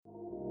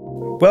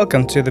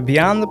Welcome to the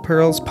Beyond the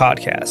Pearls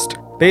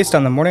podcast, based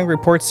on the Morning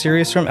Report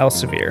series from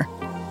Elsevier.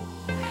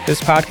 This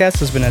podcast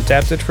has been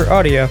adapted for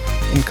audio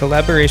in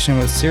collaboration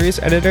with series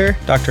editor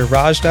Dr.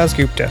 Raj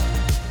Dasgupta,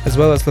 as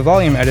well as the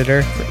volume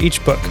editor for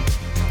each book.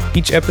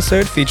 Each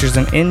episode features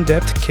an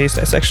in-depth case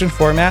dissection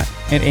format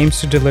and aims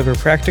to deliver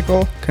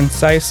practical,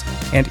 concise,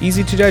 and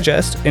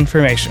easy-to-digest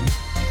information.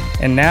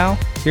 And now,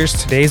 here's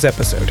today's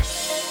episode.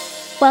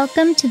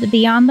 Welcome to the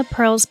Beyond the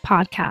Pearls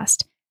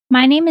podcast.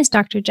 My name is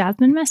Dr.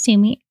 Jasmine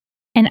Masumi,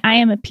 and I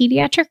am a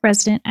pediatric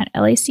resident at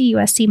LAC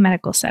USC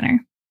Medical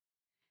Center.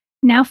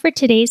 Now for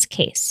today's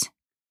case.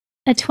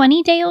 A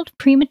 20-day-old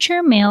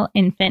premature male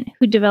infant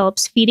who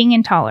develops feeding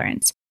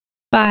intolerance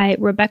by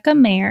Rebecca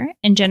Mayer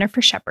and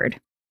Jennifer Shepard.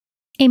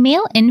 A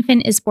male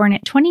infant is born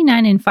at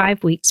 29 and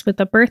 5 weeks with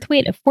a birth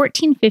weight of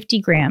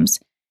 1,450 grams,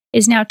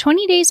 is now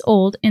 20 days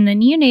old in the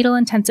Neonatal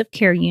Intensive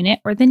Care Unit,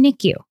 or the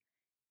NICU.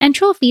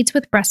 Enteral feeds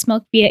with breast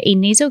milk via a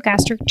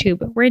nasogastric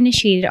tube were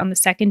initiated on the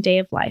second day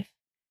of life.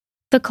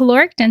 The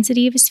caloric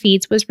density of his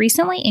feeds was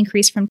recently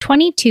increased from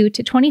 22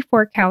 to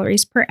 24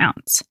 calories per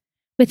ounce.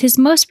 With his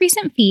most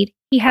recent feed,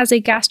 he has a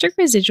gastric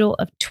residual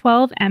of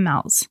 12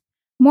 mLs,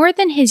 more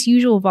than his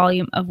usual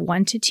volume of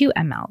 1 to 2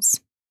 mLs.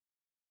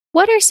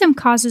 What are some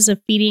causes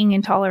of feeding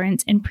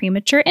intolerance in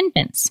premature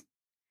infants?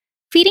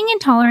 Feeding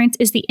intolerance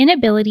is the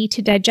inability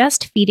to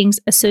digest feedings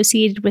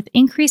associated with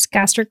increased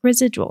gastric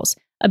residuals,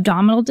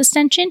 abdominal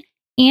distension,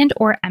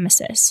 and/or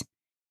emesis.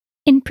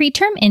 In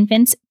preterm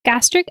infants,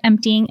 gastric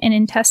emptying and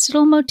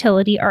intestinal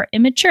motility are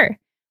immature,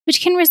 which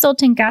can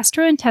result in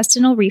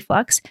gastrointestinal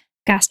reflux,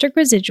 gastric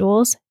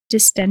residuals,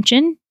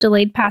 distension,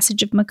 delayed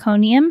passage of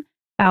meconium,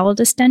 bowel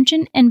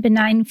distension, and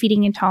benign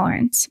feeding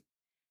intolerance.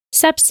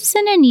 Sepsis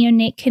in a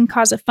neonate can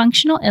cause a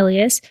functional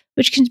ileus,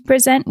 which can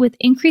present with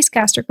increased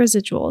gastric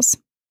residuals.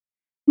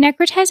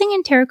 Necrotizing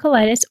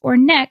enterocolitis, or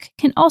NEC,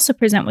 can also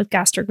present with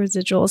gastric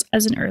residuals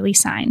as an early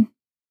sign.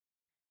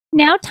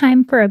 Now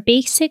time for a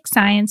basic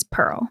science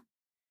pearl.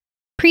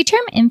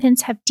 Preterm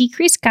infants have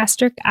decreased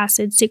gastric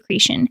acid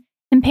secretion,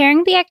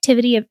 impairing the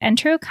activity of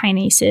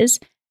enterokinases,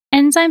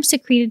 enzymes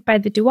secreted by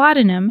the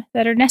duodenum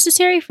that are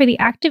necessary for the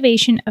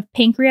activation of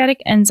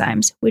pancreatic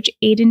enzymes, which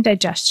aid in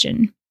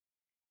digestion.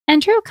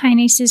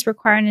 Enterokinases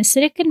require an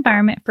acidic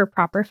environment for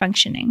proper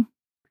functioning.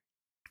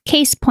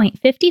 Case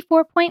point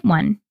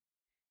 54.1.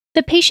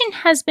 The patient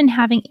has been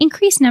having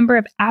increased number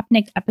of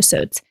apneic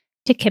episodes,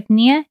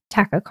 tachypnea,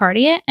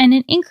 tachycardia, and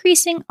an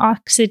increasing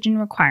oxygen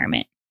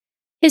requirement.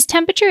 His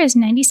temperature is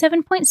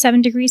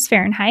 97.7 degrees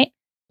Fahrenheit,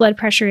 blood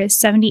pressure is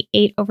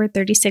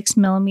 78/36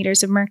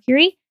 millimeters of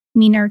mercury,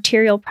 mean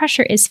arterial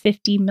pressure is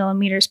 50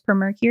 millimeters per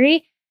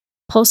mercury,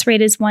 pulse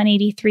rate is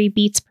 183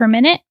 beats per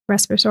minute,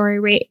 respiratory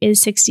rate is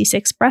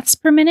 66 breaths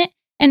per minute,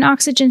 and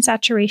oxygen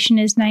saturation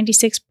is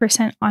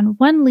 96% on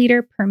 1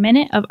 liter per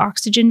minute of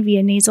oxygen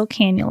via nasal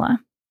cannula.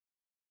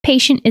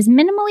 Patient is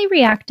minimally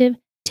reactive,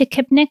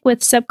 tachypnic with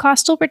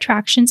subcostal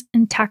retractions,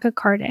 and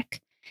tachycardic.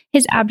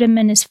 His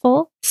abdomen is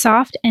full,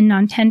 soft, and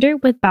non-tender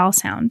with bowel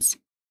sounds.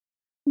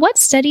 What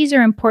studies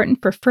are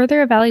important for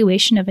further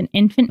evaluation of an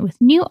infant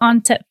with new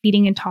onset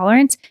feeding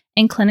intolerance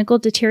and clinical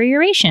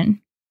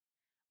deterioration?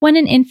 When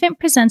an infant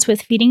presents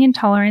with feeding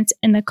intolerance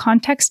in the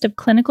context of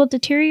clinical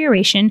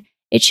deterioration,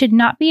 it should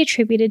not be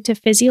attributed to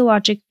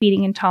physiologic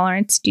feeding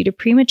intolerance due to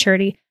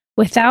prematurity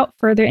without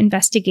further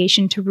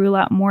investigation to rule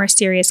out more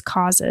serious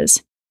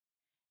causes.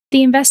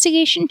 The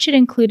investigation should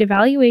include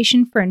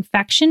evaluation for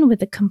infection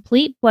with a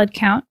complete blood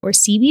count, or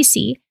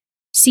CBC,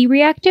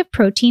 C-reactive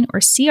protein,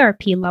 or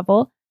CRP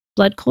level,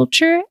 blood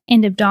culture,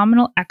 and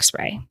abdominal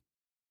X-ray.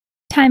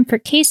 Time for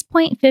case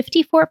point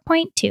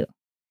 54.2.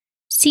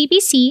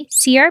 CBC,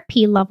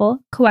 CRP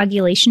level,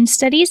 coagulation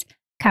studies,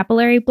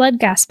 capillary blood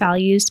gas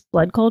values,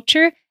 blood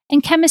culture,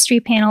 and chemistry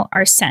panel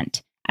are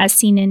sent, as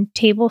seen in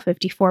Table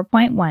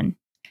 54.1.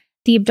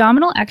 The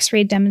abdominal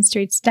X-ray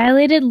demonstrates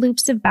dilated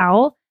loops of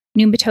bowel,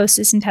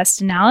 pneumatosis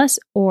intestinalis,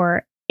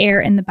 or air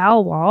in the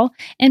bowel wall,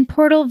 and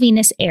portal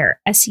venous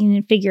air, as seen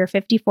in Figure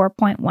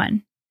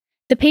 54.1.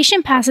 The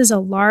patient passes a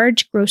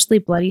large, grossly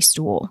bloody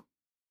stool.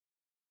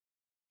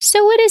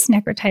 So what is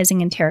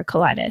necrotizing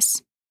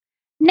enterocolitis?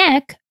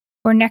 NEC,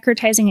 or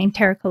necrotizing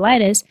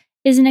enterocolitis,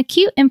 is an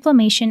acute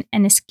inflammation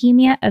and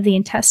ischemia of the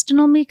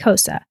intestinal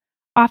mucosa,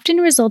 often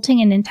resulting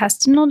in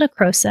intestinal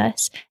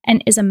necrosis,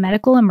 and is a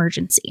medical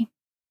emergency.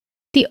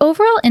 The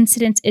overall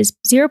incidence is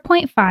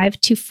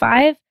 0.5 to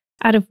 5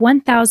 out of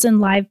 1,000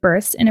 live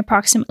births and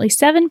approximately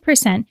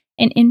 7%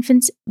 in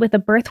infants with a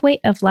birth weight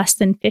of less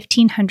than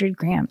 1,500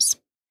 grams.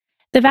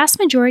 The vast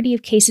majority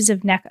of cases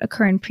of NEC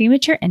occur in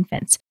premature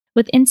infants,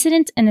 with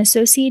incidence and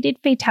associated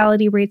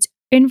fatality rates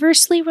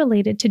inversely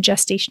related to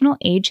gestational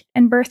age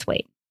and birth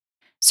weight.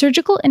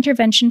 Surgical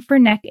intervention for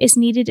NEC is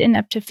needed in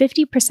up to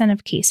 50%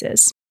 of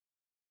cases.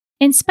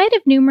 In spite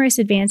of numerous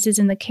advances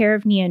in the care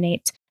of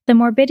neonates, the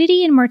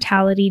morbidity and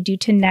mortality due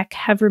to NEC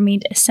have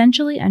remained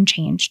essentially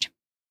unchanged.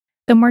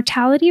 The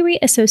mortality rate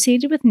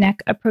associated with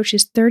NEC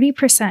approaches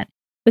 30%,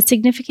 with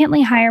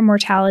significantly higher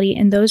mortality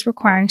in those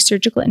requiring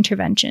surgical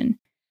intervention,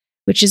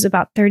 which is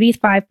about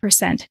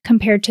 35%,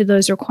 compared to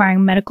those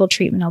requiring medical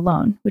treatment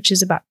alone, which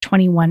is about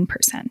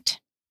 21%.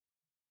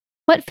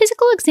 What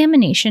physical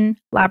examination,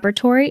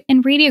 laboratory,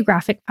 and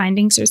radiographic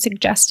findings are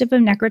suggestive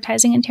of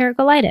necrotizing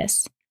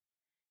enterocolitis?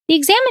 The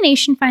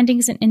examination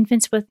findings in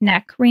infants with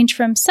NEC range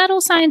from subtle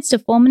signs to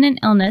fulminant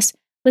illness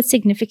with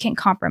significant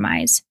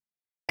compromise.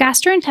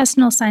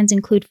 Gastrointestinal signs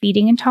include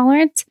feeding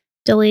intolerance,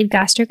 delayed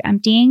gastric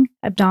emptying,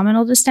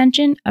 abdominal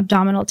distension,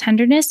 abdominal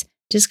tenderness,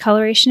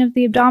 discoloration of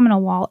the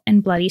abdominal wall,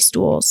 and bloody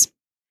stools.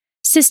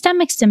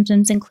 Systemic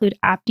symptoms include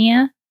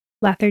apnea,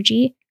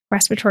 lethargy,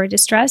 respiratory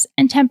distress,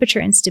 and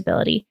temperature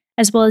instability,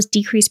 as well as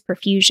decreased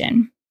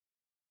perfusion.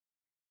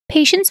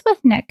 Patients with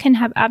NEC can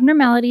have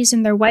abnormalities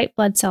in their white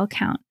blood cell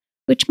count,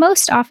 which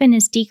most often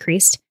is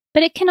decreased,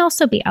 but it can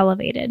also be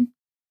elevated.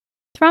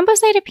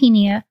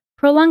 Thrombocytopenia,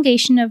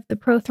 prolongation of the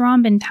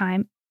prothrombin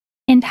time,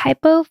 and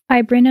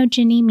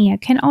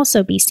hypofibrinogenemia can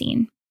also be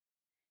seen.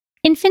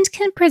 Infants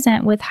can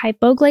present with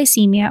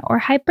hypoglycemia or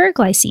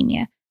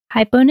hyperglycemia,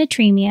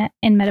 hyponatremia,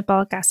 and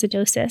metabolic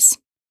acidosis.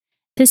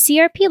 The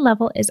CRP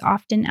level is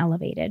often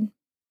elevated.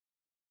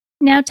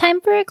 Now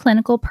time for a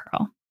clinical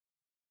pearl.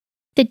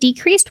 The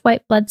decreased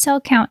white blood cell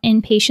count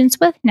in patients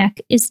with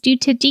NEC is due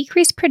to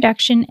decreased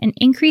production and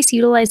increased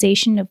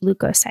utilization of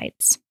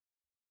leukocytes.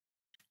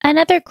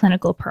 Another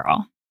clinical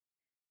pearl.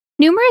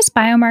 Numerous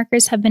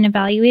biomarkers have been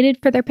evaluated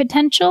for their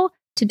potential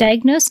to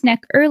diagnose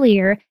NEC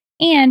earlier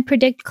and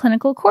predict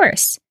clinical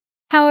course.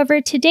 However,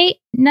 to date,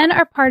 none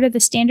are part of the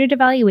standard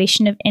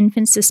evaluation of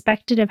infants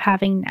suspected of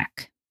having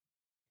NEC.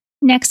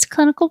 Next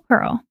clinical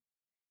pearl.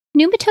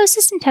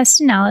 Pneumatosis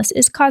intestinalis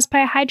is caused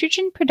by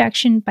hydrogen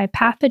production by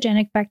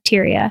pathogenic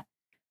bacteria.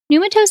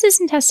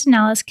 Pneumatosis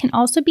intestinalis can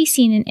also be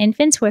seen in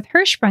infants with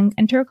Hirschsprung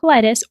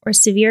enterocolitis or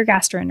severe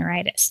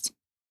gastroenteritis.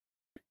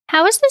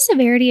 How is the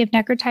severity of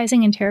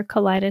necrotizing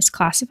enterocolitis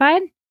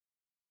classified?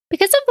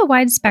 Because of the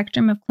wide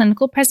spectrum of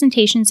clinical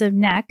presentations of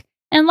NEC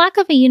and lack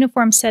of a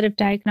uniform set of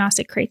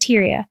diagnostic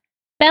criteria,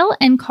 Bell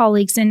and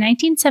colleagues in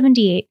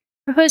 1978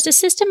 proposed a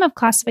system of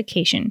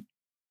classification.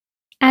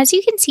 As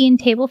you can see in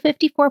Table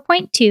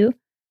 54.2,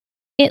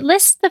 it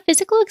lists the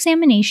physical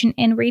examination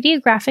and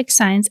radiographic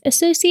signs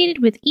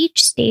associated with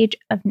each stage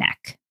of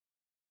NEC.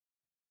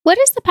 What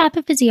is the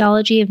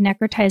pathophysiology of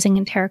necrotizing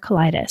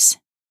enterocolitis?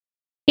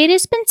 It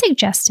has been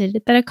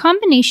suggested that a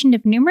combination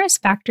of numerous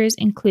factors,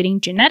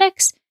 including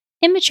genetics,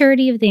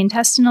 immaturity of the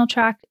intestinal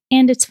tract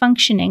and its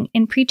functioning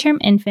in preterm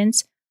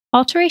infants,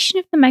 alteration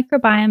of the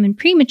microbiome in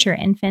premature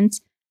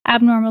infants,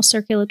 abnormal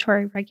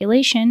circulatory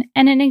regulation,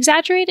 and an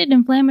exaggerated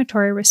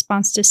inflammatory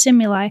response to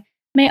stimuli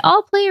may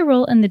all play a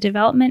role in the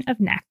development of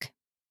NEC.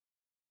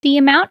 The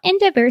amount and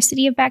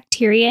diversity of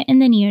bacteria in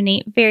the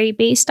neonate vary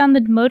based on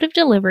the mode of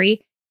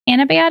delivery,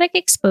 antibiotic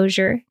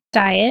exposure,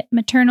 diet,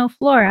 maternal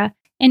flora,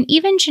 and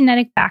even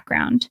genetic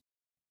background.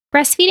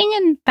 Breastfeeding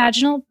and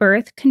vaginal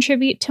birth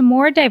contribute to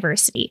more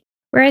diversity,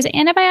 whereas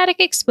antibiotic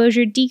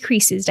exposure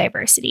decreases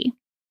diversity.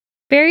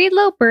 Very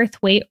low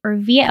birth weight or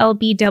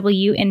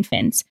VLBW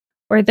infants,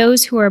 or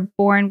those who are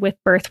born with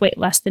birth weight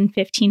less than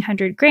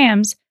 1,500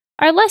 grams,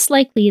 are less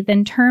likely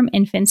than term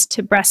infants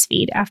to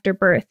breastfeed after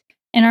birth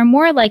and are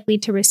more likely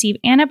to receive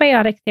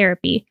antibiotic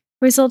therapy,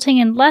 resulting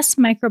in less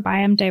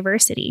microbiome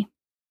diversity.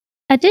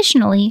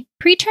 Additionally,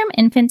 preterm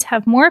infants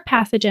have more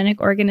pathogenic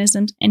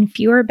organisms and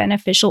fewer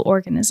beneficial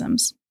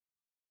organisms.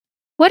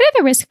 What are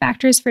the risk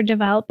factors for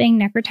developing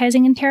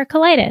necrotizing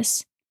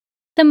enterocolitis?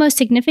 The most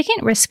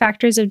significant risk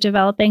factors of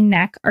developing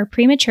NEC are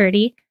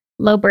prematurity,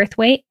 low birth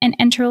weight, and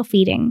enteral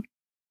feeding.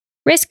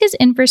 Risk is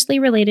inversely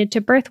related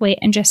to birth weight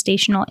and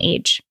gestational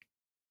age.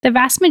 The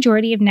vast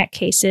majority of NEC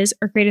cases,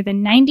 or greater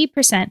than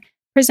 90%,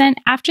 present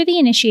after the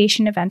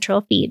initiation of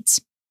enteral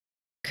feeds.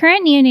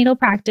 Current neonatal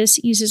practice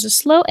uses a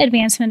slow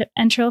advancement of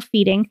enteral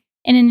feeding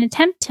in an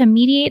attempt to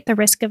mediate the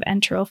risk of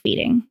enteral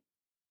feeding.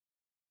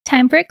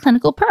 Time for a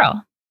clinical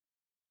pearl.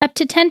 Up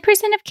to 10%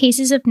 of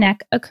cases of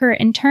NEC occur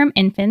in term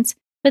infants,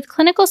 with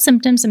clinical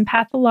symptoms and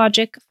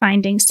pathologic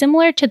findings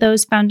similar to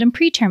those found in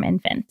preterm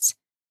infants.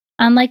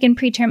 Unlike in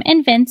preterm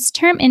infants,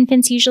 term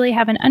infants usually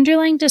have an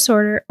underlying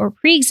disorder or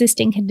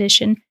pre-existing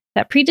condition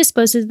that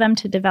predisposes them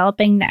to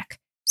developing NEC,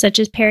 such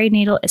as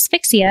perinatal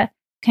asphyxia,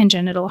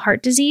 congenital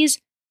heart disease,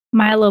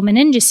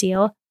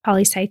 myelomeningocele,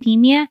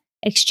 polycythemia,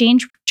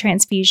 exchange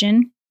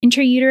transfusion,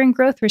 intrauterine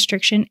growth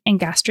restriction, and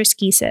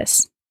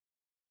gastroschisis.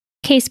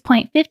 Case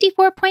point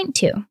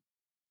 54.2.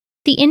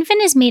 The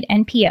infant is made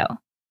NPO.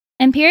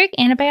 Empiric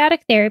antibiotic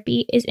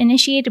therapy is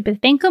initiated with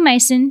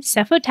vancomycin,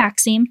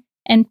 cefotaxime,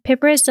 and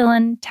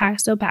piperacillin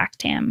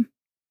tazobactam.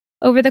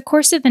 Over the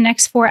course of the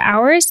next 4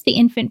 hours, the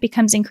infant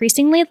becomes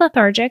increasingly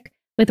lethargic,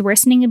 with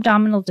worsening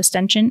abdominal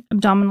distension,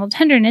 abdominal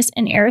tenderness,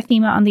 and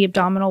erythema on the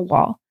abdominal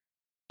wall.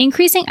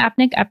 Increasing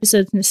apneic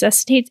episodes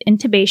necessitates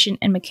intubation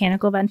and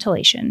mechanical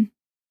ventilation.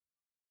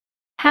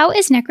 How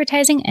is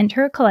necrotizing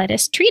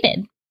enterocolitis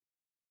treated?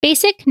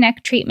 Basic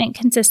NEC treatment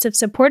consists of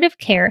supportive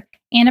care,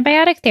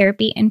 antibiotic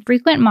therapy, and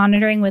frequent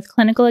monitoring with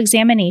clinical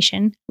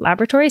examination,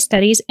 laboratory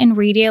studies, and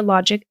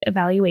radiologic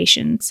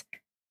evaluations.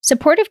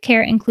 Supportive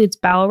care includes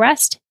bowel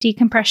rest,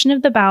 decompression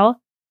of the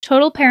bowel,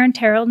 total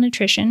parenteral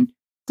nutrition,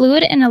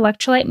 fluid and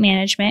electrolyte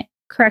management,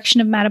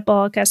 correction of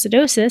metabolic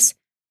acidosis,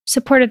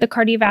 support of the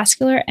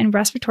cardiovascular and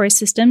respiratory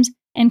systems,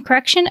 and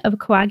correction of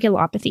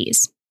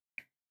coagulopathies.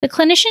 The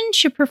clinician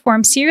should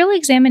perform serial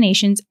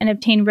examinations and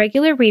obtain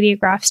regular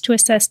radiographs to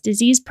assess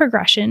disease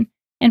progression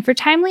and for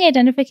timely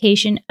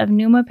identification of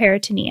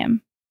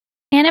pneumoperitoneum.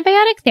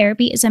 Antibiotic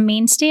therapy is a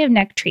mainstay of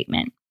neck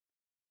treatment.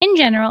 In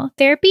general,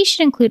 therapy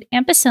should include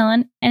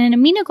ampicillin and an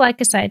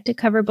aminoglycoside to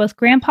cover both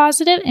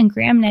gram-positive and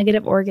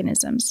gram-negative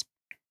organisms.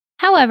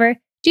 However,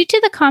 due to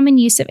the common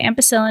use of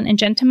ampicillin and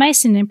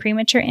gentamicin in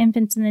premature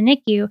infants in the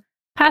NICU,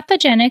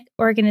 pathogenic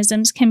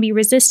organisms can be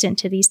resistant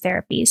to these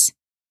therapies.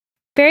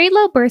 Very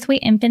low birth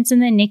weight infants in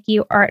the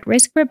NICU are at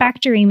risk for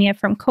bacteremia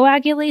from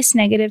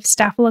coagulase-negative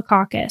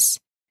staphylococcus.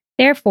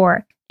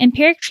 Therefore,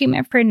 empiric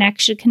treatment for neck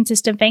should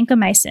consist of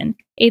vancomycin,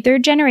 a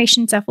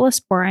third-generation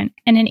cephalosporin,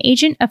 and an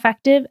agent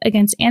effective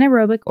against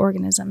anaerobic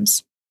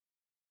organisms.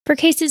 For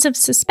cases of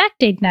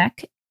suspected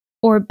neck,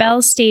 or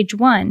Bell's Stage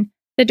 1,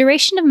 the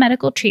duration of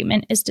medical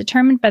treatment is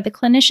determined by the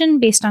clinician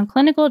based on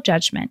clinical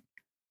judgment.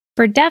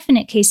 For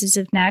definite cases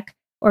of neck,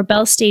 or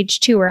Bell's Stage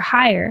 2 or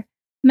higher,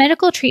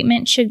 medical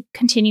treatment should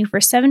continue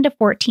for 7 to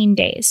 14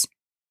 days.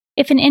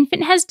 If an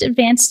infant has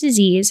advanced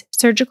disease,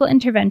 surgical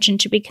intervention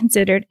should be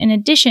considered in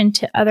addition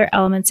to other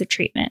elements of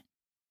treatment.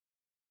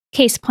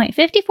 Case point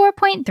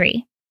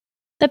 54.3.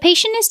 The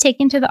patient is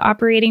taken to the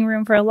operating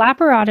room for a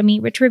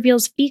laparotomy which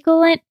reveals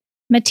fecal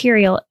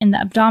material in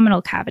the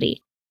abdominal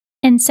cavity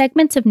and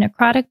segments of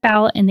necrotic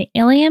bowel in the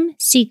ileum,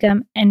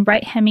 cecum, and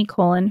right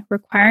hemicolon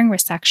requiring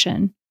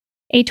resection.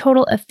 A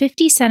total of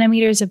 50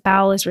 centimeters of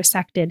bowel is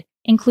resected,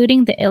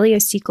 including the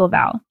ileocecal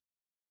valve.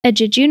 A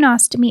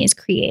jejunostomy is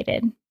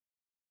created.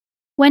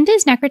 When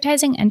does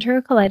necrotizing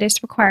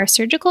enterocolitis require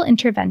surgical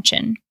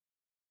intervention?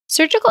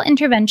 Surgical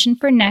intervention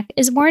for neck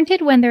is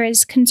warranted when there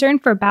is concern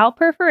for bowel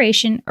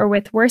perforation or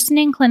with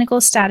worsening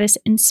clinical status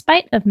in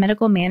spite of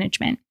medical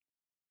management.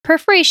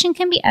 Perforation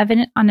can be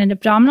evident on an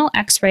abdominal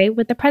X-ray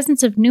with the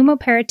presence of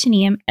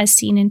pneumoperitoneum as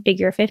seen in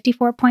Figure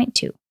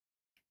 54.2.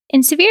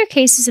 In severe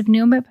cases of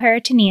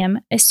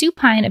pneumoperitoneum, a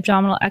supine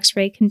abdominal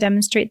X-ray can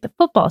demonstrate the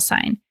football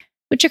sign,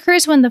 which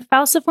occurs when the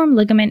falciform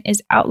ligament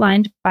is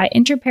outlined by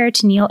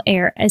intraperitoneal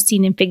air as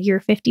seen in Figure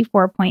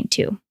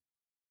 54.2.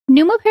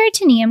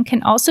 Pneumoperitoneum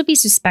can also be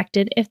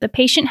suspected if the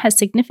patient has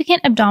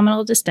significant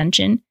abdominal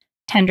distension,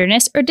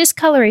 tenderness, or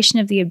discoloration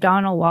of the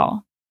abdominal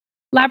wall.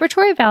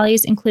 Laboratory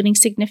values including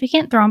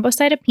significant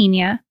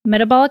thrombocytopenia,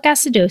 metabolic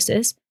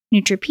acidosis,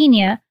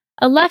 neutropenia,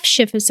 a left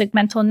shift of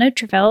segmental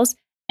neutrophils,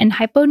 and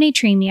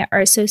hyponatremia are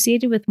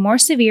associated with more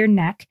severe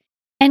neck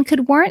and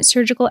could warrant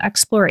surgical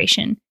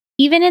exploration,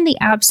 even in the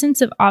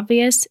absence of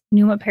obvious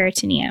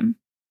pneumoperitoneum.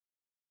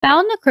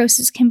 Bowel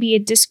necrosis can be a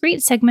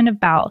discrete segment of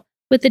bowel,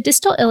 with the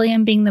distal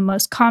ileum being the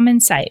most common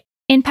site,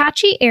 in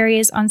patchy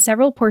areas on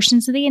several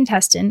portions of the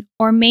intestine,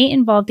 or may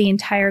involve the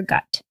entire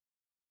gut,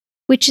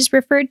 which is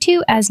referred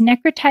to as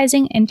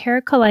necrotizing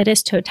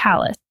enterocolitis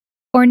totalis,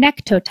 or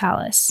neck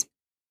totalis.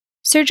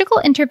 Surgical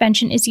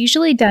intervention is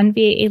usually done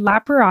via a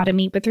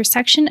laparotomy with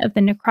resection of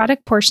the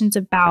necrotic portions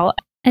of bowel,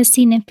 as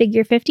seen in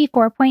Figure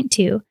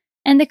 54.2,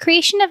 and the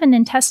creation of an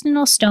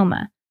intestinal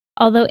stoma,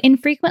 although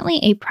infrequently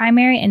a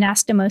primary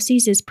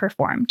anastomosis is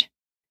performed.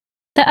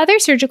 The other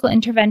surgical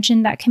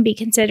intervention that can be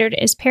considered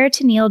is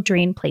peritoneal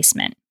drain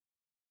placement.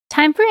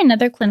 Time for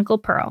another clinical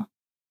pearl.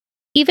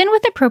 Even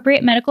with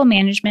appropriate medical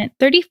management,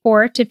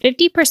 34 to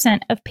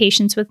 50% of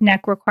patients with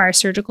neck require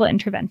surgical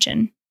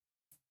intervention.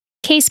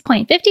 Case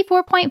point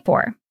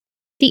 54.4.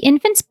 The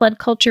infant's blood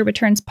culture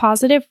returns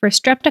positive for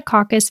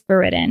Streptococcus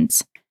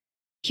viridans.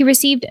 He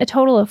received a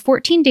total of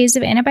 14 days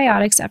of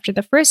antibiotics after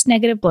the first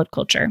negative blood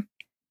culture.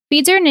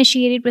 Feeds are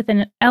initiated with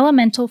an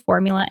elemental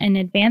formula and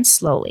advance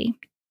slowly.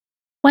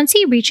 Once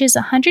he reaches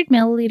 100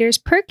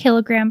 milliliters per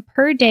kilogram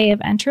per day of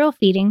enteral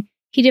feeding,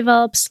 he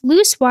develops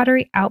loose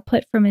watery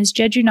output from his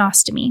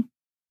jejunostomy.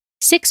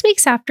 6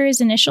 weeks after his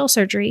initial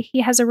surgery,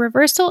 he has a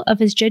reversal of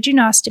his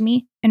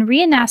jejunostomy and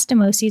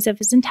reanastomoses of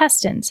his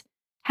intestines.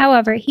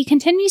 However, he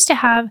continues to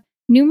have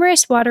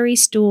numerous watery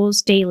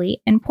stools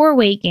daily and poor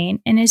weight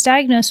gain and is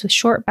diagnosed with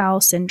short bowel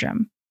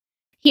syndrome.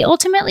 He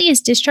ultimately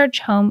is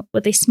discharged home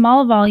with a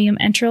small volume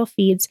enteral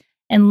feeds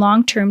and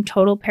long-term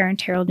total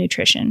parenteral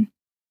nutrition.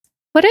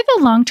 What are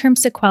the long-term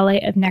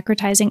sequelae of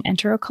necrotizing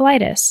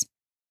enterocolitis?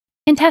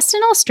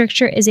 Intestinal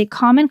stricture is a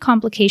common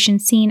complication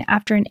seen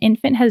after an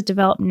infant has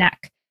developed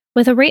neck,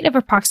 with a rate of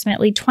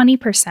approximately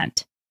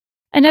 20%.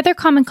 Another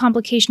common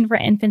complication for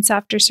infants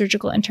after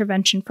surgical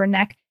intervention for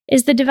neck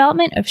is the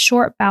development of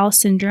short bowel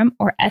syndrome,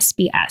 or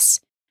SBS,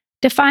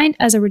 defined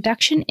as a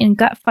reduction in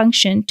gut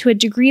function to a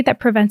degree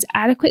that prevents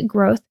adequate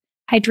growth,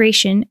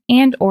 hydration,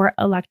 and/or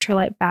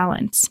electrolyte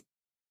balance.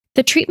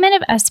 The treatment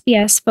of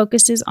SBS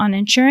focuses on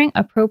ensuring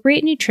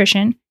appropriate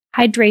nutrition,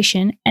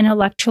 hydration, and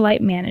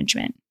electrolyte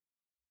management,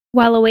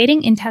 while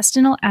awaiting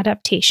intestinal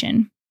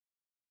adaptation.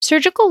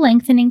 Surgical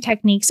lengthening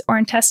techniques or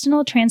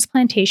intestinal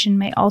transplantation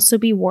may also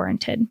be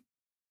warranted.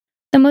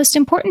 The most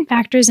important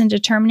factors in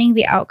determining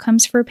the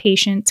outcomes for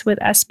patients with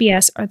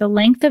SBS are the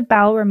length of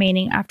bowel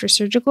remaining after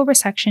surgical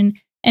resection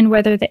and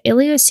whether the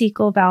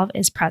ileocecal valve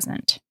is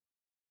present.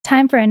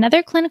 Time for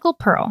another clinical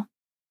pearl.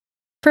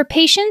 For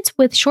patients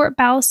with short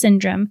bowel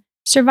syndrome,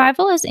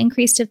 survival is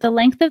increased if the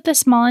length of the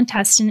small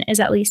intestine is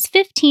at least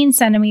 15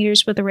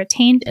 centimeters with a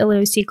retained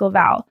ileocecal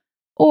valve,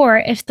 or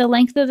if the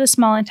length of the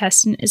small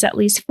intestine is at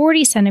least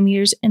 40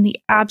 centimeters in the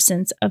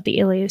absence of the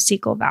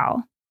ileocecal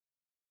valve.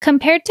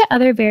 Compared to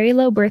other very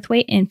low birth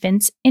weight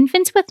infants,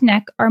 infants with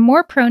NEC are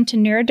more prone to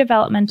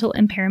neurodevelopmental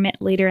impairment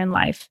later in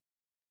life.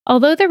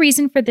 Although the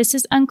reason for this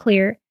is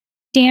unclear,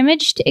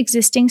 damage to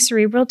existing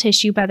cerebral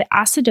tissue by the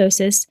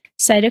acidosis,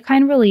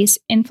 cytokine release,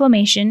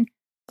 inflammation,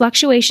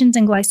 fluctuations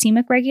in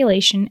glycemic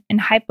regulation,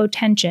 and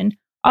hypotension,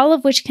 all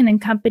of which can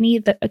accompany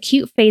the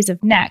acute phase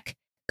of NEC,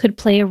 could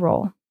play a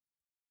role.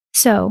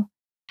 So,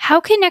 how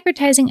can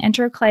necrotizing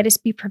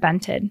enterocolitis be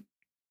prevented?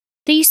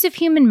 The use of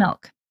human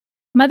milk.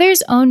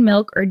 Mother's own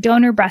milk or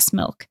donor breast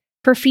milk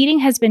for feeding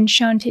has been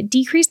shown to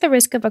decrease the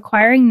risk of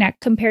acquiring NEC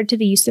compared to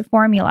the use of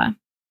formula.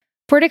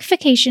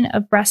 Fortification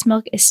of breast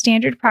milk is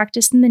standard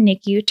practice in the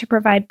NICU to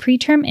provide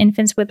preterm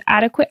infants with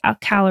adequate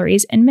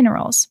calories and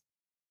minerals.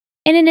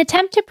 In an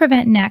attempt to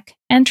prevent NEC,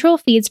 enteral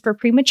feeds for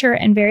premature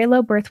and very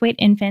low birth weight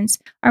infants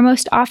are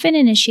most often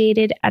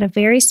initiated at a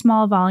very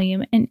small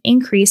volume and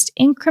increased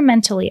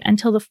incrementally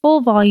until the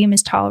full volume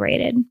is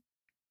tolerated.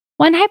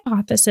 One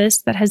hypothesis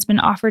that has been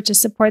offered to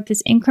support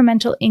this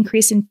incremental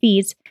increase in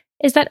feeds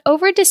is that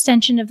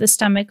overdistension of the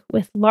stomach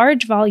with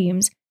large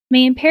volumes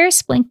may impair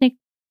splanchnic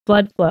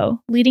blood flow,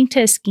 leading to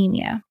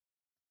ischemia.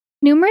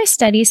 Numerous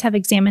studies have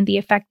examined the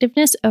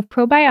effectiveness of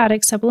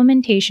probiotic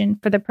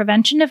supplementation for the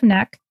prevention of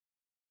NEC,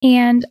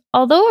 and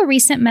although a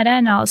recent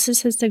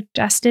meta-analysis has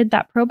suggested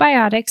that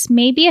probiotics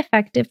may be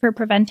effective for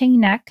preventing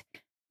NEC,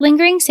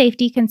 lingering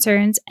safety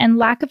concerns and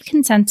lack of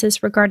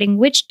consensus regarding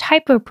which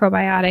type of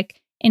probiotic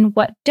in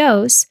what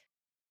dose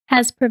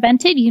has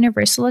prevented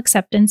universal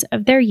acceptance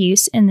of their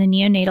use in the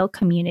neonatal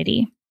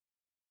community.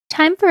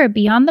 Time for a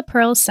Beyond the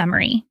Pearls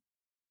summary.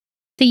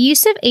 The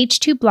use of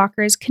H2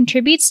 blockers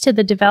contributes to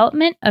the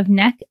development of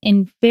NEC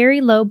in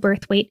very low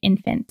birth weight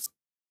infants.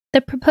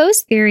 The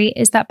proposed theory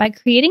is that by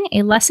creating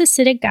a less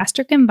acidic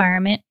gastric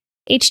environment,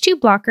 H2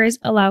 blockers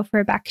allow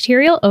for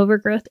bacterial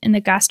overgrowth in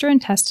the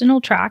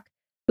gastrointestinal tract,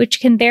 which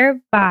can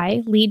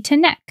thereby lead to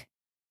NEC.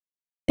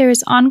 There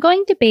is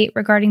ongoing debate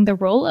regarding the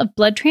role of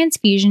blood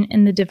transfusion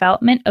in the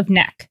development of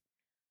NEC.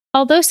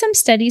 Although some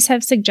studies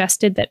have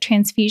suggested that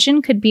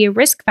transfusion could be a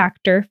risk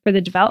factor for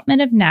the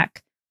development of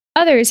NEC,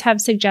 others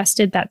have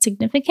suggested that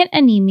significant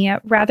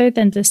anemia rather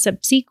than the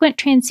subsequent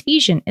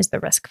transfusion is the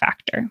risk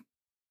factor.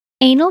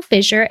 Anal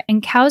fissure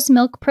and cow's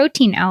milk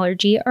protein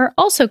allergy are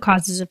also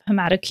causes of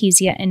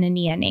hematochezia in a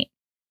neonate.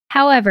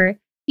 However,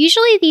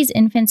 usually these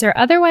infants are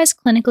otherwise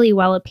clinically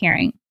well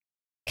appearing.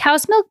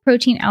 Cow's milk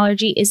protein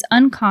allergy is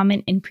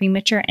uncommon in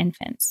premature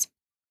infants.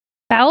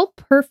 Bowel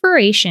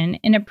perforation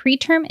in a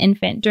preterm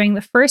infant during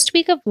the first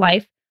week of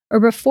life or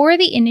before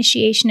the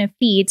initiation of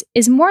feeds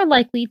is more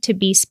likely to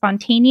be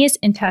spontaneous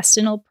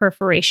intestinal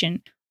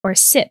perforation, or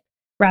SIP,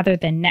 rather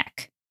than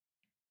NEC.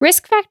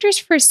 Risk factors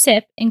for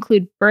SIP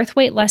include birth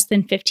weight less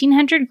than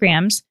 1,500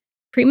 grams,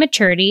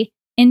 prematurity,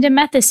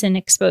 indomethacin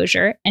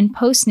exposure, and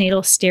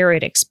postnatal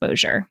steroid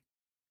exposure.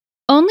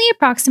 Only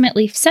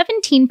approximately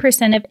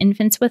 17% of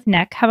infants with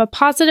NEC have a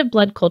positive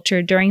blood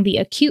culture during the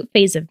acute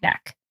phase of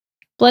NEC.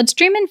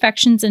 Bloodstream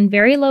infections in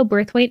very low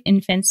birth weight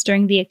infants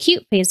during the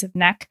acute phase of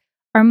NEC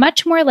are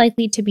much more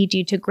likely to be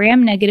due to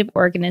gram-negative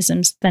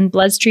organisms than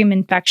bloodstream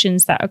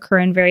infections that occur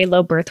in very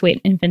low birth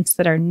weight infants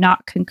that are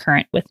not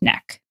concurrent with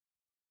NEC.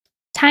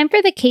 Time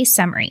for the case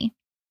summary.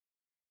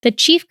 The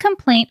chief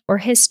complaint or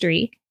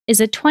history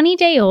is a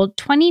 20-day-old,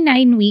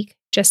 29-week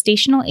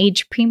gestational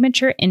age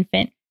premature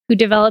infant who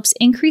develops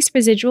increased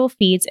residual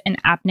feeds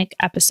and apneic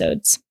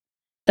episodes.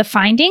 The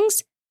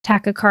findings: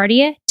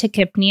 tachycardia,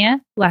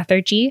 tachypnea,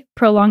 lethargy,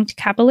 prolonged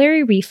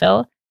capillary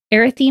refill,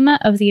 erythema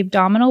of the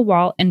abdominal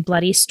wall, and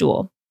bloody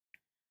stool.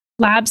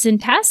 Labs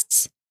and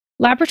tests: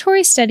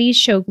 laboratory studies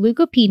show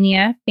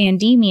leukopenia,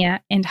 bandemia,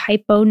 and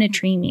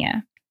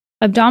hyponatremia.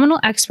 Abdominal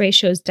X-ray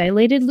shows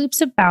dilated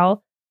loops of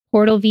bowel,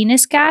 portal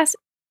venous gas,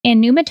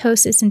 and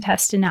pneumatosis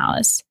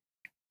intestinalis.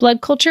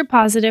 Blood culture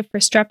positive for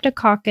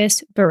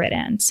Streptococcus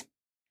viridans.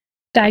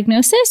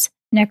 Diagnosis: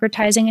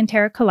 necrotizing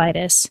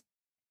enterocolitis.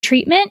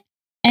 Treatment: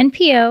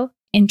 NPO,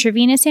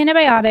 intravenous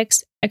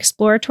antibiotics,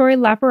 exploratory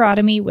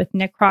laparotomy with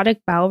necrotic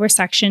bowel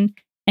resection,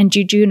 and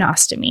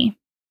jejunostomy.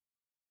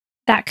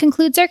 That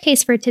concludes our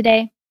case for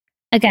today.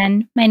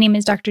 Again, my name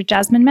is Dr.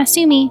 Jasmine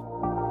Masumi.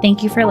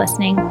 Thank you for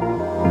listening.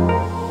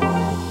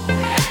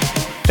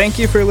 Thank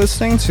you for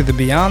listening to the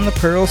Beyond the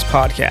Pearls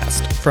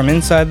podcast from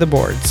Inside the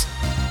Boards.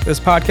 This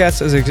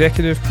podcast is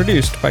executive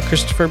produced by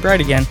Christopher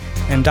Brightigan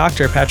and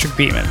Dr. Patrick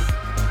Beeman.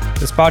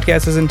 This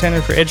podcast is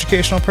intended for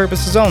educational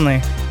purposes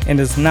only and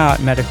is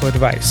not medical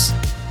advice.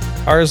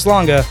 Ars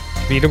longa,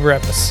 vita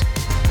brevis.